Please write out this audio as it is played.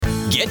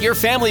Get your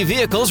family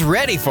vehicles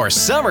ready for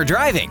summer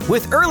driving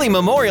with early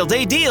Memorial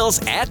Day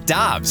deals at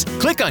Dobbs.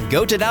 Click on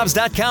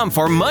GoToDobbs.com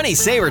for money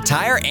saver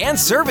tire and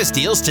service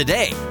deals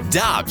today.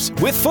 Dobbs,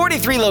 with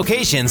 43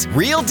 locations,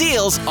 real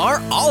deals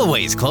are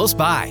always close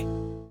by.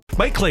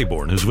 Mike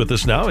Claiborne is with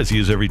us now, as he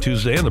is every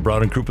Tuesday on the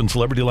Brown and Crouppen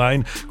Celebrity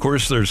Line. Of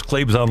course, there's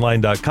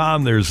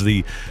ClaibsOnline.com. There's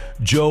the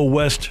Joe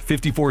West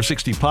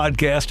 5460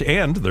 podcast,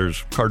 and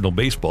there's Cardinal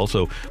Baseball.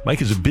 So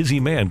Mike is a busy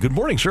man. Good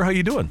morning, sir. How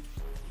you doing?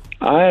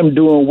 I am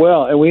doing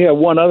well, and we have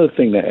one other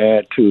thing to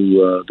add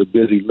to the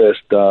busy list.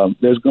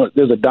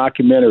 There's a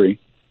documentary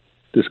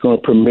that's going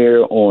to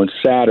premiere on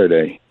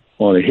Saturday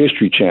on the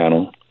History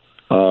Channel.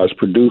 It's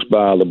produced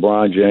by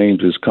LeBron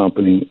James's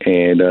company,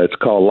 and it's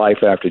called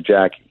Life After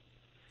Jackie.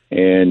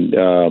 And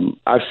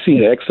I've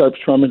seen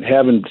excerpts from it,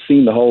 haven't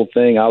seen the whole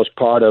thing. I was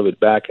part of it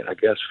back in, I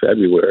guess,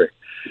 February.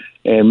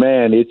 And,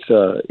 man,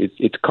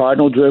 it's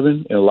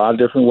Cardinal-driven in a lot of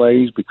different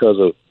ways because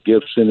of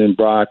Gibson and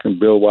Brock and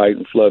Bill White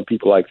and Flood and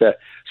people like that.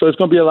 So it's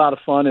going to be a lot of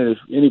fun. And if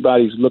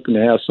anybody's looking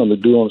to have something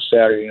to do on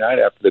Saturday night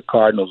after the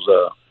Cardinals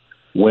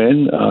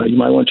win, you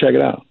might want to check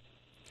it out.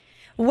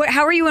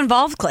 How are you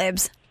involved,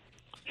 Claibs?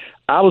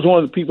 I was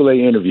one of the people they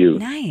interviewed.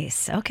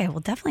 Nice. Okay,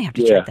 we'll definitely have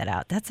to check that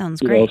out. That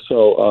sounds great. You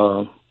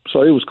know,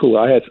 so it was cool.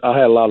 I had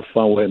a lot of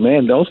fun with it.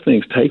 Man, those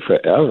things take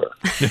forever.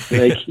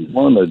 They keep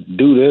wanting to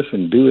do this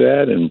and do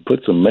that and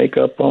put some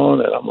makeup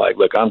on, and I'm like,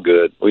 look, I'm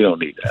good. We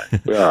don't need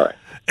that. We're all right.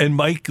 And,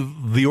 Mike,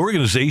 the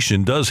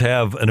organization does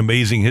have an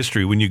amazing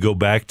history when you go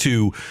back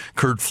to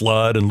Curt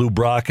Flood and Lou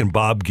Brock and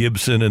Bob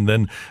Gibson, and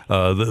then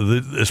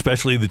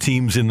especially the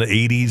teams in the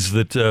 80s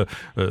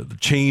that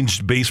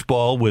changed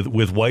baseball with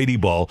Whitey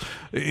ball.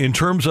 In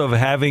terms of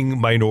having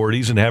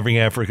minorities and having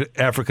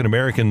African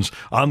Americans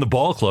on the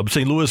ball club,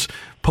 St. Louis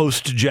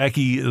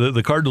post-Jackie,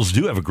 the Cardinals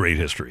do have a great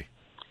history.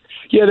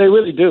 Yeah, they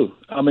really do.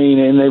 I mean,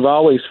 and they've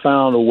always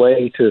found a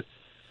way to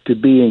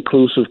be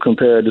inclusive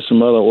compared to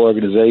some other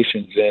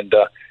organizations. And,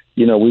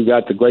 you know, we've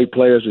got the great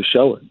players to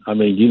show it. I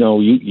mean, you know,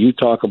 you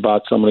talk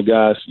about some of the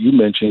guys you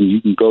mentioned.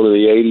 You can go to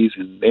the 80s,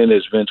 and then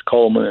there's Vince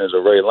Coleman, there's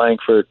a Ray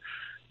Langford,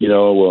 you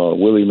know,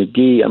 Willie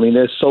McGee. I mean,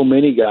 there's so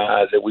many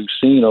guys that we've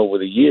seen over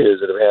the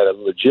years that have had a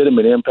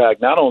legitimate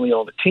impact, not only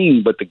on the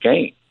team, but the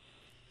game.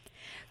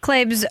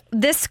 Claibs,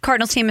 this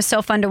Cardinals team is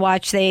so fun to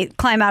watch. They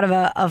climb out of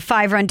a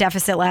 5-run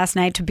deficit last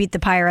night to beat the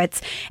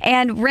Pirates.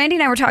 And Randy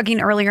and I were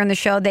talking earlier in the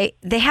show, they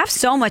have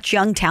so much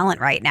young talent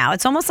right now.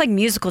 It's almost like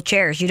musical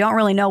chairs. You don't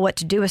really know what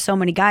to do with so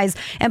many guys.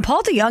 And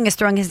Paul DeJong is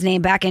throwing his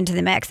name back into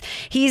the mix.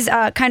 He's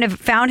kind of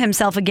found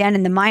himself again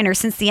in the minors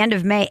since the end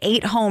of May,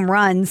 8 home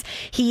runs.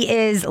 He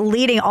is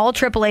leading all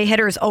AAA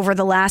hitters over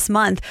the last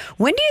month.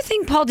 When do you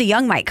think Paul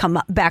DeJong might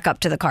come back up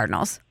to the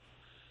Cardinals?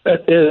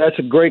 That's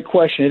a great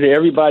question.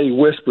 Everybody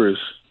whispers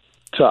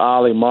to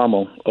Ali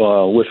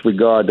Marmol with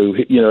regard to,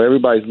 you know,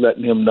 everybody's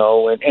letting him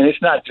know. And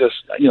it's not just,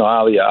 you know,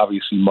 Ali,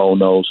 obviously Mo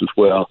knows as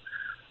well.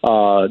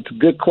 It's a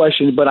good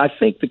question, but I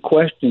think the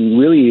question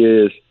really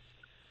is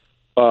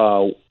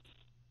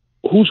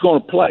who's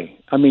going to play?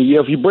 I mean,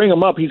 if you bring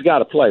him up, he's got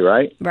to play,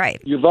 right? Right.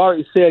 You've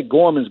already said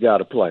Gorman's got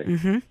to play.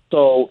 Mm-hmm.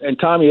 So, and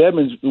Tommy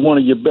Edmonds, one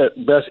of your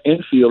best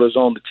infielders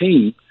on the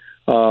team,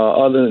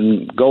 other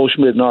than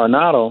Goldschmidt and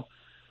Arenado.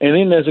 And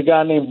then there's a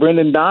guy named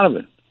Brendan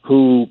Donovan,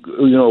 who,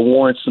 you know,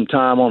 warrants some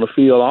time on the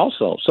field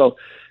also. So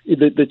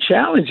the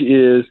challenge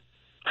is,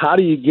 how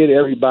do you get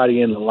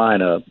everybody in the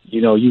lineup? You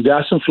know, you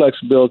got some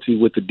flexibility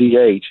with the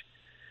DH,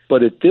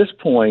 but at this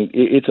point,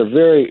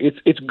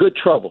 it's good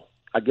trouble,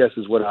 I guess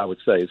is what I would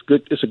say.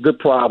 It's a good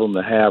problem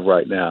to have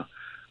right now.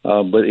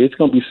 But it's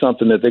going to be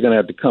something that they're going to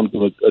have to come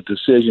to a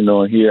decision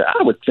on here,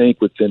 I would think,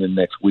 within the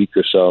next week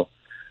or so.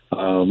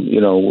 You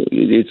know,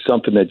 it's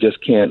something that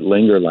just can't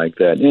linger like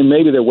that. And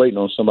maybe they're waiting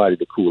on somebody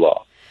to cool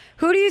off.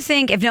 Who do you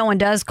think, if no one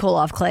does cool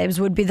off, Claibs,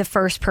 would be the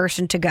first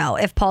person to go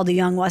if Paul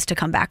DeJong was to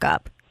come back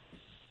up?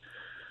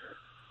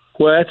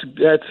 Well,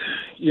 that's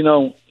you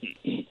know,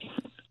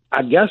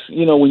 I guess,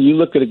 you know, when you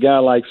look at a guy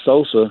like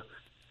Sosa,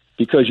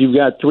 because you've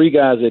got 3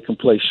 guys that can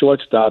play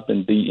shortstop,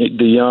 and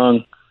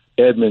DeJong,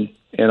 Edman,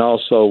 and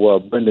also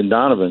Brendan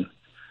Donovan,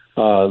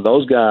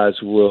 those guys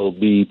will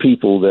be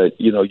people that,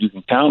 you know, you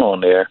can count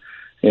on there.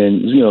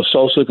 And, you know,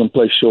 Sosa can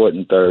play short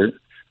and third.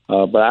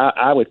 But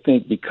I would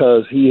think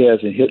because he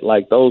hasn't hit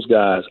like those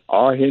guys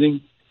are hitting,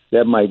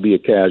 that might be a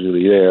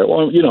casualty there.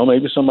 Or, you know,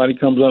 maybe somebody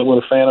comes up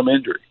with a phantom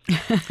injury.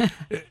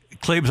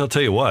 Claibs, I'll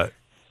tell you what.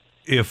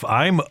 If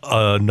I'm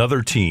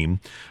another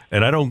team,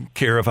 and I don't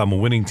care if I'm a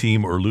winning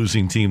team or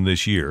losing team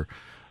this year,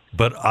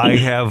 but I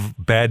have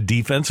bad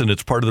defense and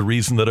it's part of the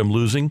reason that I'm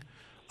losing,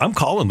 I'm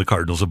calling the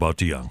Cardinals about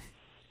DeJong.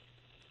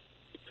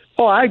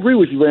 Oh, I agree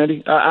with you,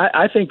 Randy.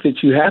 I think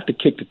that you have to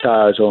kick the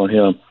tires on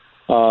him.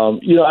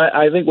 You know,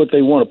 I think what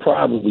they want to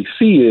probably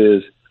see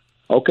is,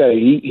 okay,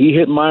 he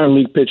hit minor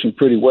league pitching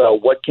pretty well.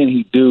 What can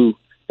he do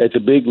at the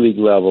big league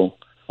level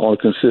on a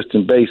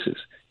consistent basis?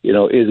 You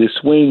know, is his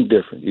swing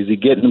different? Is he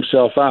getting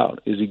himself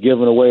out? Is he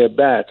giving away at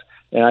bats?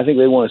 And I think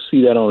they want to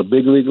see that on a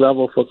big league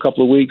level for a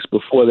couple of weeks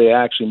before they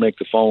actually make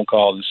the phone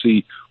call and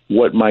see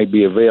what might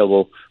be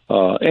available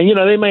And,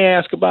 they may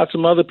ask about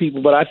some other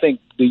people, but I think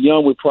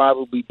DeYoung would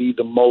probably be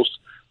the most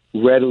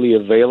readily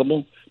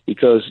available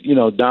because,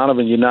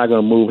 Donovan, you're not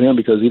going to move him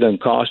because he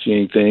doesn't cost you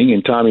anything.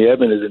 And Tommy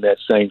Edman is in that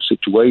same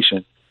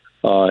situation.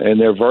 And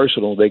they're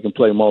versatile. They can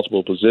play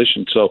multiple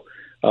positions. So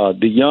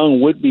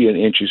DeYoung would be an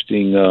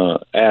interesting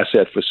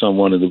asset for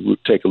someone to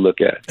take a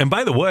look at. And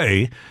by the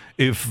way,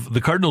 if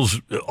the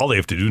Cardinals, all they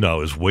have to do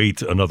now is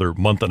wait another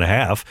month and a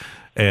half,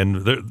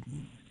 and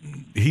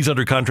he's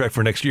under contract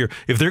for next year.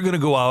 If they're going to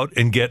go out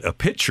and get a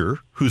pitcher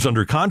who's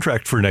under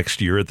contract for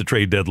next year at the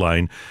trade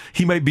deadline,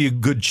 he might be a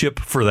good chip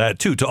for that,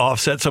 too, to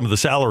offset some of the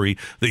salary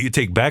that you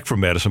take back from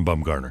Madison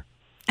Bumgarner.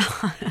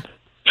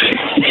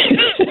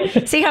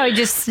 See how he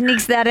just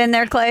sneaks that in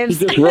there, Claves?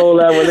 Just roll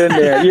that one in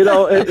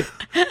there.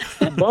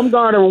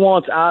 Bumgarner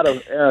wants out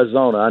of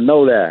Arizona. I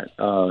know that.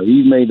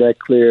 He made that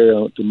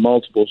clear to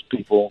multiple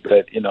people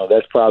that,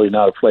 that's probably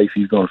not a place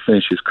he's going to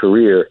finish his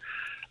career.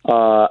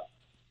 I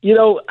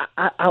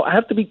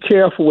have to be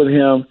careful with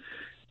him.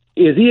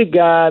 Is he a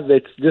guy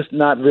that's just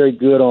not very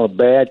good on a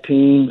bad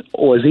team,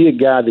 or is he a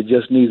guy that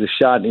just needs a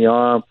shot in the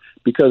arm?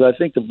 Because I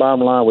think the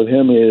bottom line with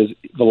him is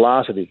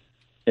velocity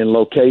and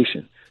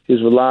location. His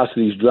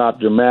velocity's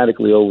dropped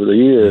dramatically over the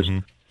years,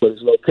 but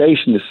his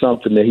location is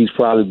something that he's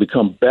probably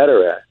become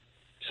better at.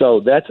 So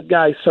that's a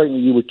guy certainly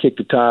you would kick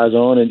the tires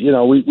on, and,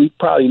 we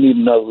probably need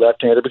another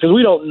left-hander because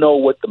we don't know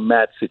what the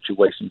Matt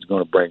situation is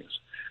going to bring us.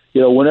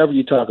 Whenever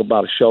you talk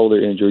about a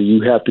shoulder injury,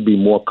 you have to be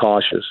more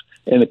cautious.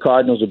 And the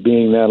Cardinals are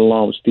being that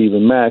along with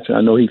Steven Matz. I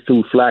know he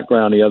threw flat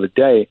ground the other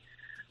day,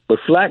 but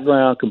flat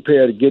ground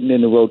compared to getting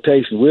in the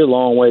rotation, we're a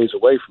long ways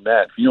away from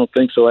that. If you don't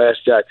think so,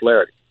 ask Jack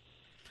Flaherty.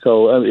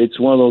 So it's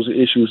one of those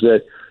issues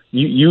that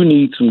you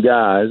need some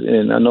guys,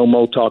 and I know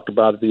Mo talked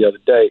about it the other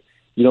day.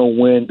 You don't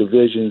win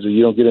divisions or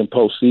you don't get in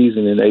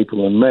postseason in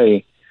April and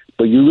May,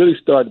 but you really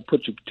start to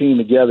put your team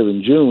together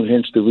in June,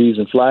 hence the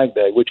reason Flag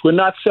Day, which we're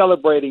not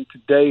celebrating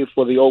today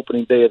for the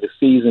opening day of the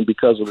season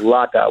because of the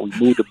lockout. We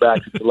moved it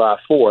back to July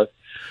 4th.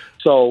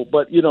 So,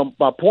 but,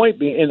 my point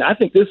being, and I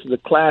think this is a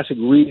classic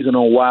reason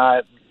on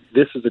why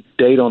this is a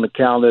date on the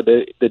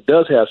calendar that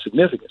does have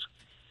significance.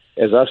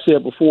 As I've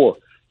said before,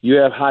 you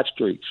have hot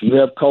streaks, you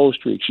have cold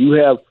streaks, you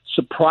have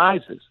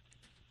surprises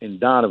in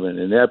Donovan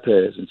and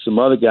Yepez and some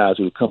other guys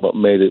who have come up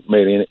and made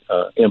an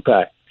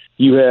impact.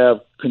 You have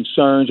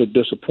concerns or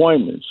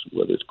disappointments,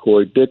 whether it's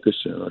Corey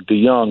Dickerson or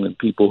DeYoung and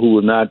people who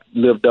have not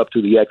lived up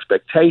to the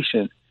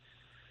expectation.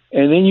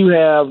 And then you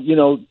have,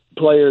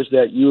 players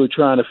that you are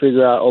trying to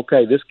figure out,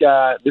 okay, this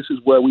guy, this is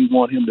where we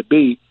want him to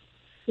be.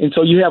 And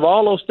so you have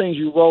all those things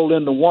you roll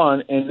into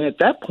one, and at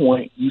that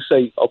point you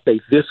say,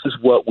 okay, this is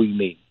what we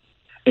need.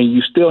 And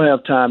you still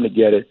have time to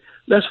get it.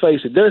 Let's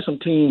face it, there are some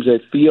teams that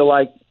feel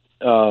like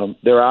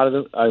they're out of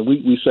it.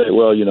 We say,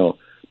 well,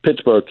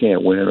 Pittsburgh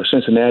can't win or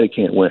Cincinnati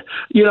can't win.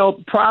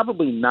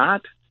 Probably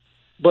not.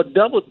 But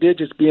double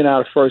digits being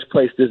out of first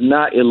place does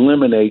not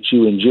eliminate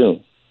you in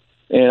June.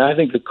 And I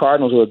think the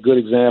Cardinals are a good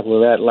example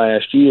of that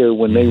last year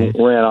when they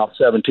ran off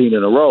 17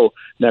 in a row.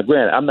 Now,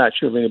 granted, I'm not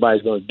sure if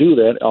anybody's going to do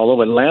that, although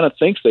Atlanta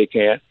thinks they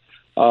can.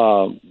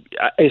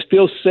 It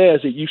still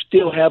says that you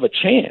still have a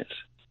chance.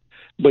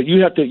 But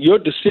you have to, your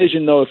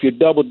decision, though, if you're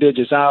double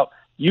digits out,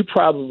 you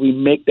probably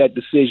make that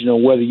decision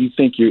on whether you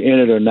think you're in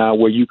it or not,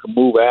 where you can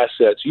move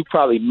assets. You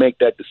probably make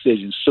that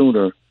decision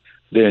sooner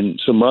than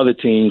some other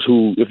teams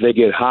who, if they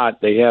get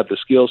hot, they have the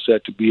skill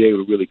set to be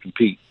able to really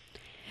compete.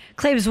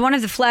 Claves, one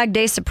of the Flag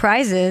Day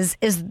surprises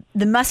is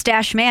the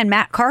mustache man,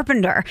 Matt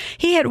Carpenter.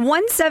 He hit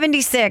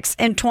 176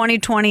 in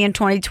 2020 and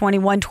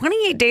 2021.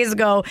 28 days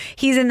ago,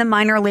 he's in the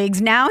minor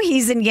leagues. Now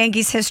he's in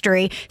Yankees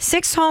history.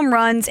 6 home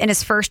runs in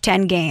his first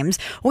 10 games.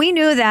 We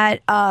knew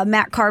that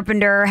Matt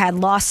Carpenter had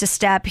lost a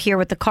step here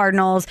with the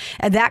Cardinals.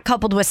 That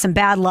coupled with some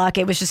bad luck,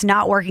 it was just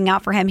not working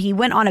out for him. He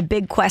went on a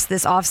big quest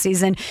this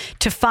offseason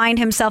to find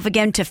himself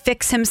again, to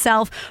fix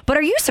himself. But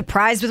are you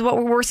surprised with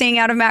what we're seeing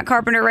out of Matt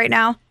Carpenter right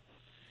now?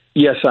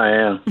 Yes, I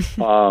am.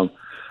 I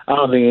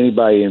don't think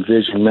anybody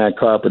envisioned Matt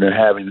Carpenter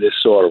having this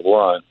sort of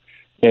run.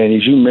 And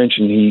as you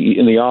mentioned,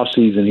 in the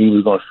offseason, he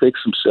was going to fix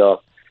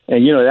himself.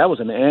 And, that was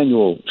an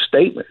annual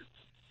statement.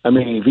 I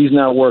mean, if he's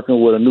not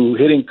working with a new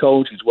hitting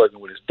coach, he's working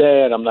with his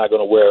dad. I'm going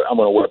to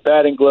wear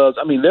batting gloves.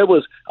 I mean,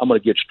 I'm going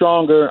to get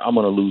stronger. I'm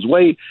going to lose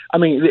weight. I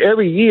mean,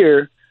 every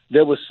year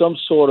there was some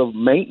sort of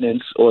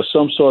maintenance or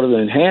some sort of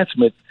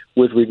enhancement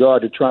with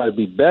regard to trying to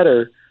be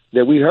better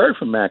that we heard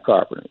from Matt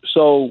Carpenter.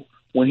 So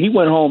when he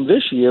went home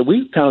this year,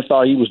 we kind of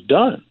thought he was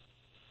done.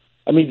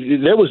 I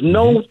mean, there was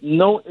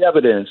no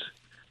evidence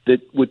that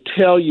would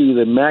tell you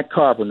that Matt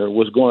Carpenter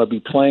was going to be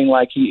playing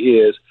like he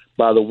is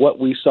by what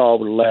we saw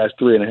over the last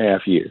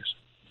 3.5 years.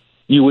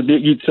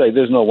 You'd say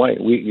there's no way.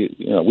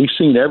 We've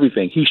seen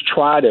everything. He's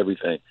tried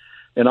everything,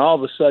 and all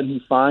of a sudden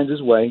he finds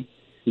his way.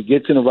 He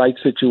gets in the right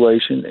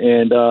situation,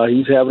 and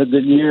he's having a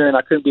good year. And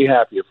I couldn't be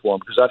happier for him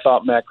because I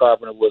thought Matt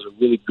Carpenter was a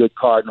really good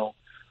Cardinal.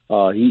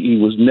 He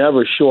was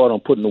never short on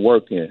putting the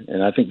work in,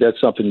 and I think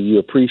that's something that you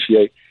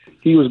appreciate.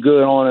 He was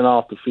good on and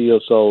off the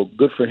field, so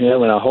good for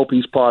him, and I hope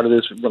he's part of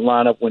this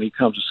lineup when he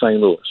comes to St.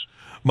 Louis.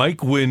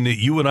 Mike, when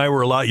you and I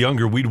were a lot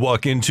younger, we'd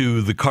walk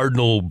into the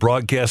Cardinal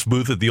broadcast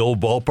booth at the old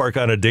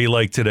ballpark on a day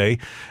like today,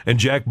 and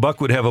Jack Buck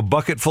would have a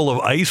bucket full of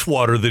ice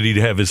water that he'd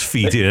have his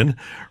feet in.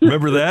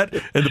 Remember that?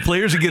 And the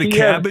players would get a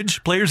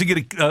cabbage. Players would get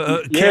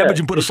a cabbage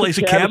and put a slice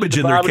of cabbage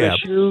in their cap.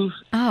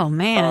 Oh,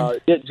 man.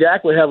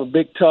 Jack would have a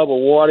big tub of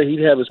water.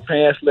 He'd have his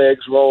pants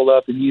legs rolled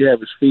up, and he'd have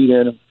his feet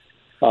in them.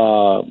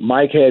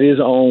 Mike had his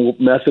own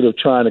method of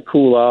trying to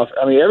cool off.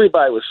 I mean,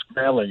 everybody was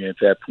scrambling at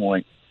that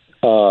point.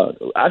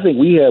 I think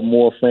we have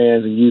more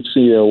fans than you'd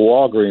see at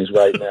Walgreens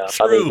right now.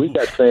 I mean, we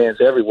got fans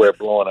everywhere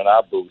blowing in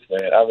our booth,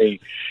 man. I mean,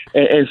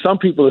 and some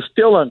people are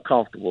still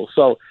uncomfortable.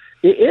 So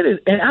it is,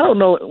 and I don't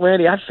know,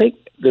 Randy, I think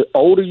the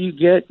older you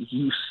get,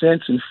 you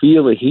sense and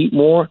feel the heat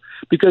more.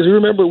 Because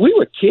remember, we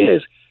were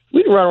kids.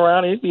 We'd run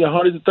around and it'd be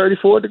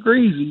 134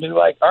 degrees. And be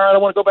like, all right, I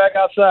want to go back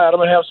outside. I'm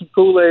going to have some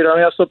Kool-Aid or I'm going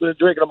to have something to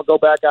drink and I'm going to go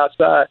back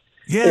outside.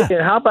 Yeah.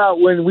 And how about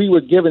when we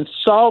were given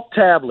salt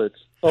tablets,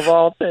 of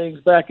all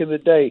things, back in the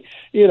day?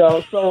 You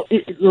know, so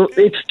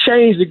it's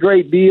changed a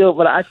great deal,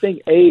 but I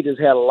think age has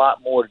had a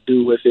lot more to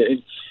do with it.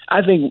 And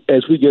I think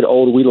as we get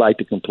older, we like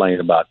to complain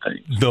about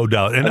things. No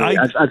doubt. And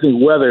I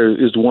think weather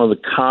is one of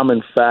the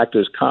common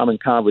factors, common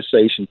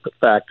conversation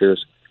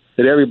factors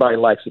that everybody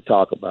likes to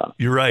talk about.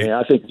 You're right. And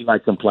I think we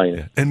like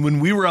complaining. And when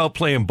we were out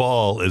playing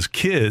ball as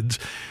kids,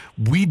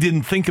 we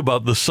didn't think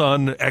about the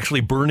sun actually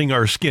burning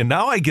our skin.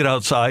 Now I get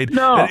outside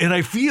and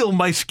I feel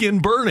my skin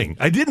burning.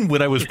 I didn't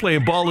when I was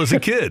playing ball as a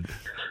kid.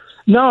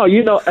 No,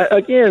 you know,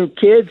 again,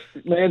 kids,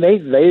 man,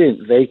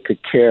 they could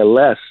care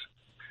less.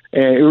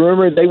 And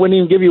remember, they wouldn't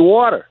even give you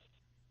water.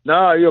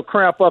 No, you'll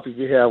cramp up if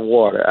you have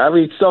water. I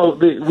mean, so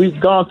we've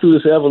gone through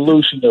this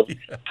evolution of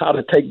how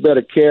to take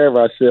better care of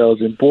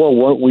ourselves, and boy,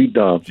 weren't we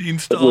dumb Gene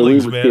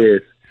Stallings, when we were man.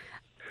 kids.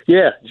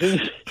 Yeah,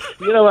 Gene,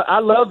 you know, I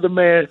love the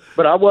man,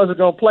 but I wasn't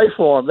going to play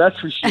for him, that's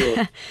for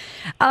sure.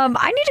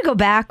 I need to go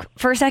back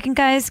for a second,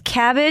 guys.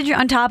 Cabbage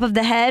on top of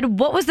the head.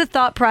 What was the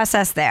thought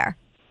process there?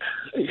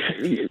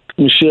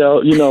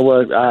 Michelle, you know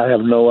what? I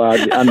have no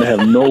idea. I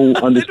have no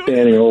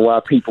understanding of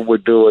why people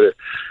would do it.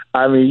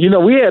 I mean, you know,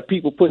 we had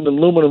people putting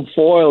aluminum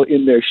foil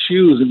in their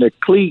shoes and their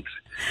cleats.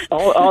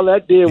 All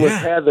that did was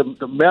have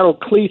the metal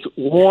cleats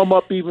warm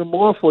up even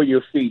more for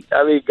your feet.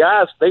 I mean,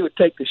 guys, they would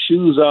take the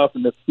shoes off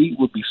and the feet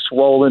would be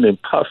swollen and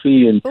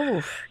puffy. And,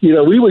 you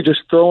know, we were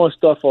just throwing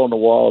stuff on the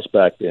walls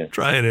back then.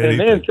 Trying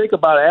anything. And then think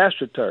about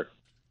AstroTurf.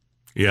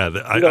 Yeah.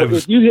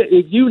 If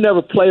you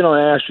never played on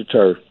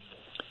AstroTurf,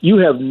 you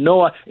have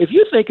if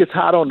you think it's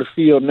hot on the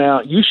field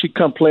now, you should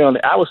come play on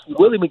it.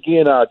 Willie McGee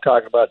and I were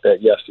talking about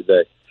that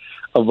yesterday.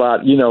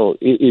 About, you know,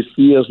 it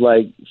feels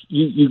like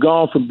you've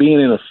gone from being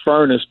in a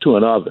furnace to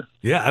another.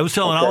 Yeah, I was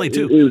telling Ollie,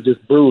 too. It was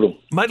just brutal.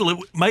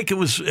 Mike, it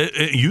was,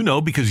 you know,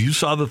 because you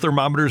saw the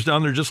thermometers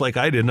down there just like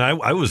I did, and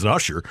I was an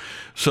usher,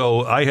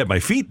 so I had my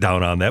feet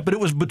down on that, but it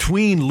was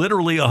between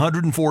literally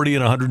 140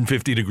 and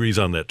 150 degrees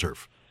on that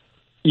turf.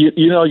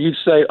 You know, you'd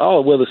say,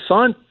 oh, well, the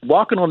sun,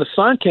 walking on the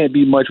sun can't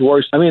be much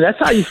worse. I mean, that's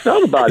how you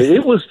felt about it.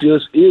 It was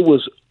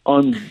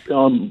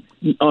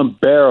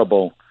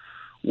unbearable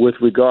with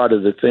regard to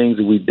the things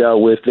that we dealt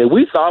with that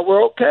we thought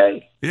were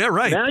okay. Yeah,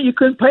 right. Now you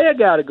couldn't pay a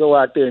guy to go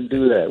out there and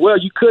do that. Well,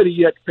 you could.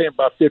 You had to pay him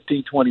about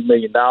 $15, $20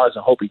 million and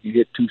hope he could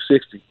hit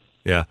 260.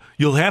 Yeah.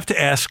 You'll have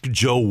to ask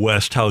Joe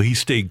West how he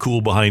stayed cool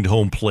behind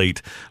home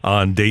plate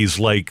on days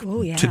like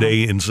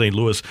today in St.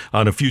 Louis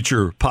on a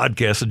future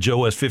podcast, the Joe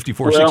West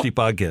 5460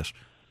 podcast.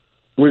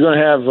 We're going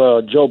to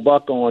have Joe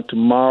Buck on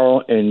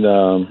tomorrow, and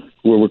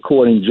we're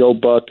recording Joe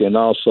Buck and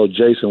also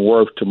Jason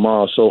Worth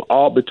tomorrow. So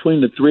all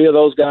between the three of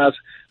those guys,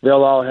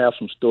 they'll all have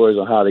some stories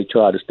on how they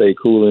try to stay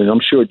cool. And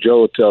I'm sure Joe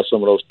will tell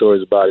some of those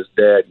stories about his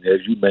dad. And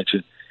as you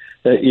mentioned,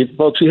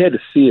 folks, you had to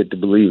see it to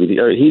believe it.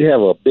 He'd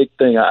have a big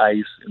thing of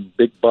ice and a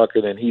big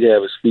bucket, and he'd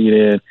have his feet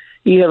in.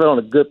 He'd have it on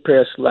a good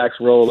pair of slacks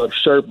rolled up,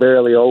 shirt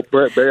barely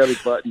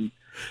buttoned.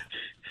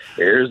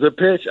 Here's the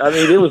pitch. I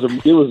mean, it was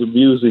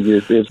amusing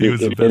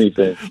if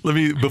anything. Let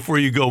me, before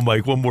you go,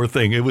 Mike, one more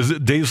thing. It was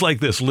days like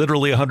this,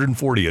 literally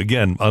 140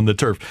 again on the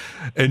turf.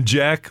 And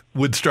Jack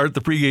would start the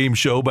pregame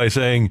show by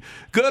saying,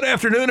 "Good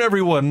afternoon,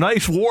 everyone.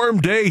 Nice warm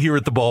day here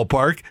at the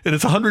ballpark." And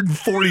it's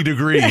 140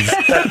 degrees.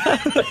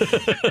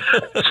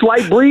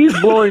 Slight breeze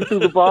blowing through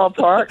the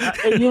ballpark.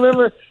 And you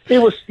remember, it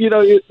was, you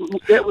know,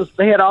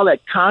 they had all that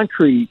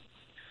concrete.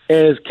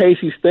 And as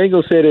Casey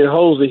Stengel said, it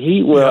holds the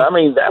heat well. Yeah. I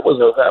mean, that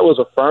was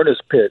a furnace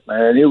pit,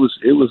 man. It was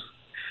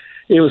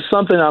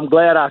something I'm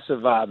glad I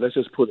survived. Let's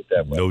just put it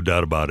that way. No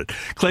doubt about it.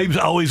 Claibs,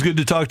 always good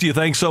to talk to you.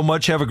 Thanks so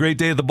much. Have a great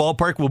day at the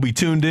ballpark. We'll be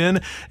tuned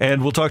in,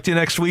 and we'll talk to you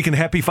next week, and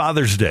happy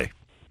Father's Day.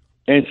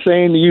 And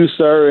same to you,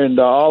 sir, and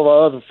all the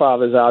other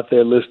fathers out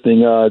there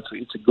listening.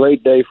 It's a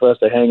great day for us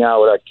to hang out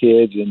with our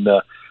kids, and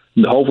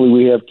hopefully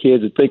we have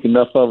kids that think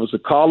enough of us to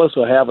call us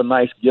or have a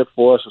nice gift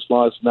for us as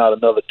long as it's not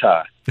another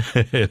tie.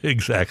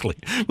 Exactly.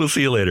 We'll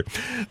see you later.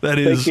 That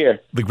is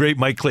the great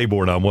Mike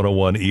Claiborne on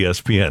 101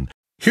 ESPN.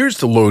 Here's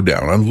the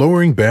lowdown on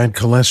lowering bad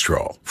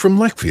cholesterol from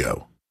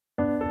Leqvio.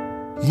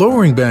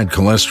 Lowering bad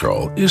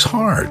cholesterol is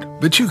hard,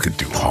 but you could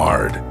do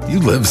hard. You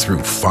lived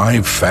through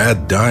 5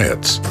 fad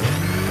diets.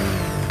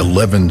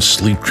 11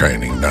 sleep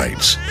training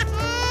nights,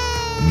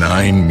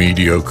 9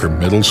 mediocre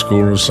middle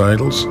school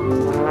recitals,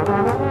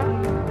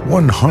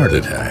 1 heart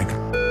attack.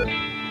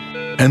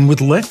 And with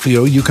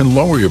Leqvio, you can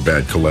lower your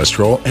bad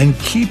cholesterol and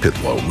keep it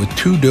low with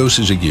 2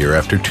 doses a year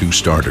after 2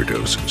 starter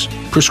doses.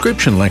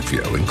 Prescription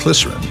Leqvio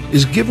inclisiran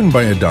is given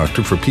by a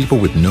doctor for people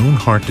with known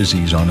heart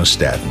disease on a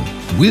statin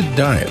with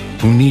diet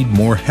who need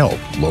more help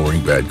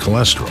lowering bad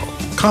cholesterol.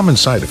 Common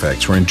side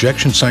effects are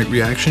injection site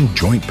reaction,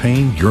 joint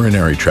pain,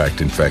 urinary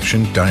tract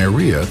infection,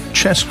 diarrhea,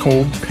 chest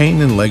cold,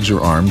 pain in legs or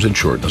arms, and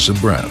shortness of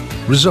breath.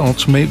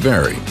 Results may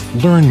vary.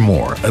 Learn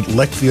more at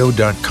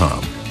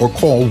Leqvio.com or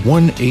call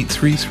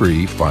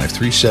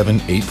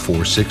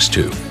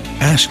 1-833-537-8462.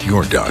 Ask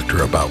your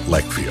doctor about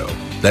Leqvio.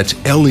 That's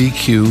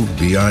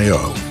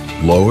Leqvio.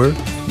 Lower,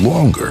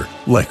 longer,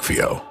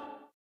 Leqvio.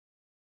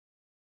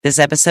 This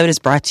episode is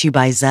brought to you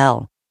by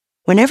Zelle.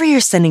 Whenever you're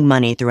sending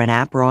money through an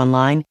app or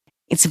online,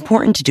 it's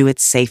important to do it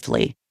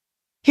safely.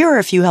 Here are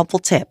a few helpful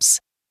tips.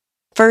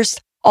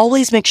 First,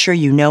 always make sure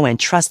you know and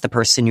trust the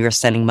person you are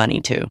sending money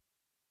to.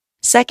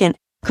 Second,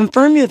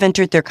 confirm you have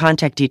entered their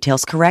contact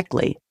details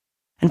correctly.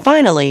 And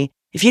finally,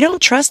 if you don't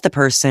trust the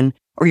person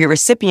or your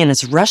recipient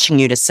is rushing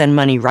you to send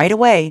money right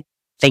away,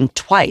 think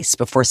twice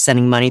before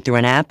sending money through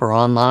an app or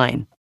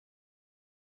online.